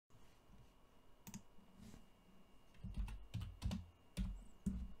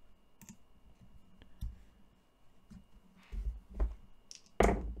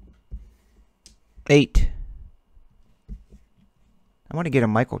8. I want to get a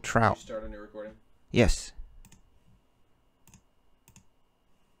Michael Trout. Did you start on your recording? Yes.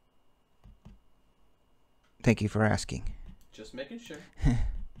 Thank you for asking. Just making sure.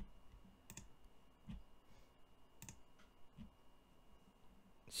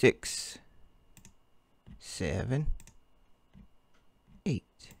 6, 7, 8.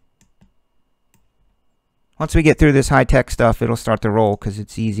 Once we get through this high-tech stuff, it'll start to roll because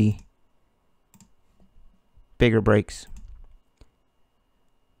it's easy. Bigger breaks.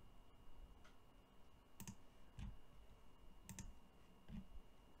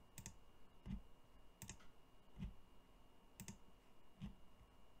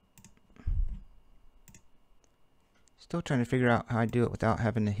 Still trying to figure out how I do it without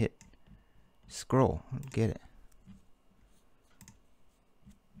having to hit scroll. I don't get it.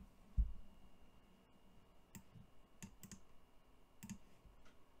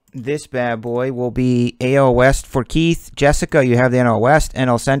 This bad boy will be AL West for Keith. Jessica, you have the NL West.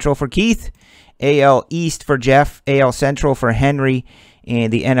 NL Central for Keith. AL East for Jeff. AL Central for Henry.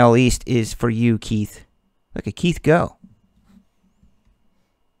 And the NL East is for you, Keith. Look at Keith go.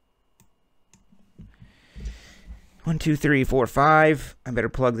 1, 2, 3, 4, 5. I better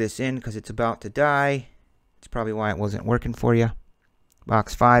plug this in because it's about to die. It's probably why it wasn't working for you.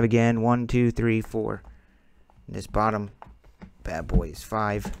 Box 5 again. 1, 2, 3, 4. And this bottom bad boy is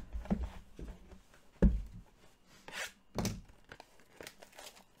 5.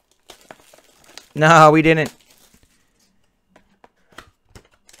 No, we didn't.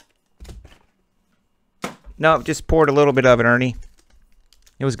 No, just poured a little bit of it, Ernie.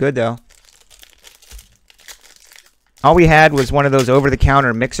 It was good, though. All we had was one of those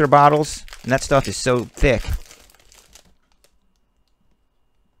over-the-counter mixer bottles, and that stuff is so thick.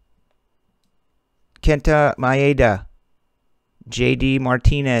 Kenta Maeda, J.D.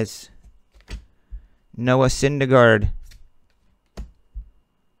 Martinez, Noah Syndergaard,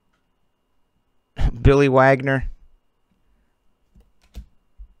 Billy Wagner,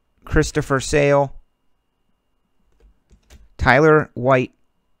 Christopher Sale, Tyler White.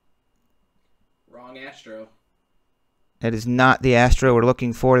 Wrong Astro. That is not the Astro we're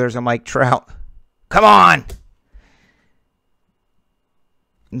looking for. There's a Mike Trout. Come on!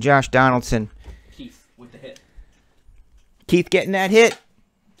 And Josh Donaldson. Keith with the hit. Keith getting that hit.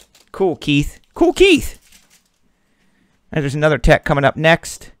 Cool, Keith. Cool, Keith. And there's another tech coming up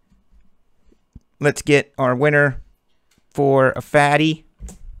next. Let's get our winner for a fatty.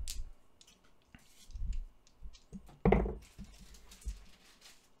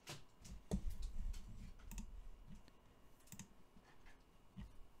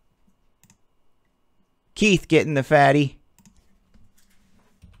 Keith getting the fatty.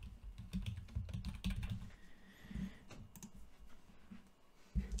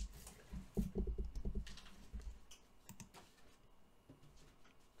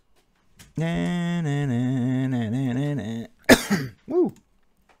 Woo.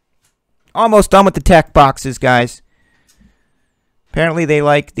 Almost done with the tech boxes, guys. Apparently they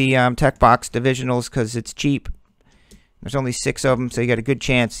like the tech box divisionals because it's cheap. There's only 6 of them, so you got a good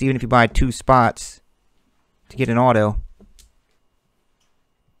chance, even if you buy 2 spots, to get an auto.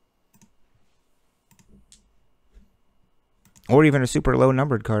 Or even a super low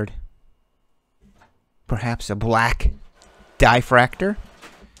numbered card. Perhaps a black diffractor.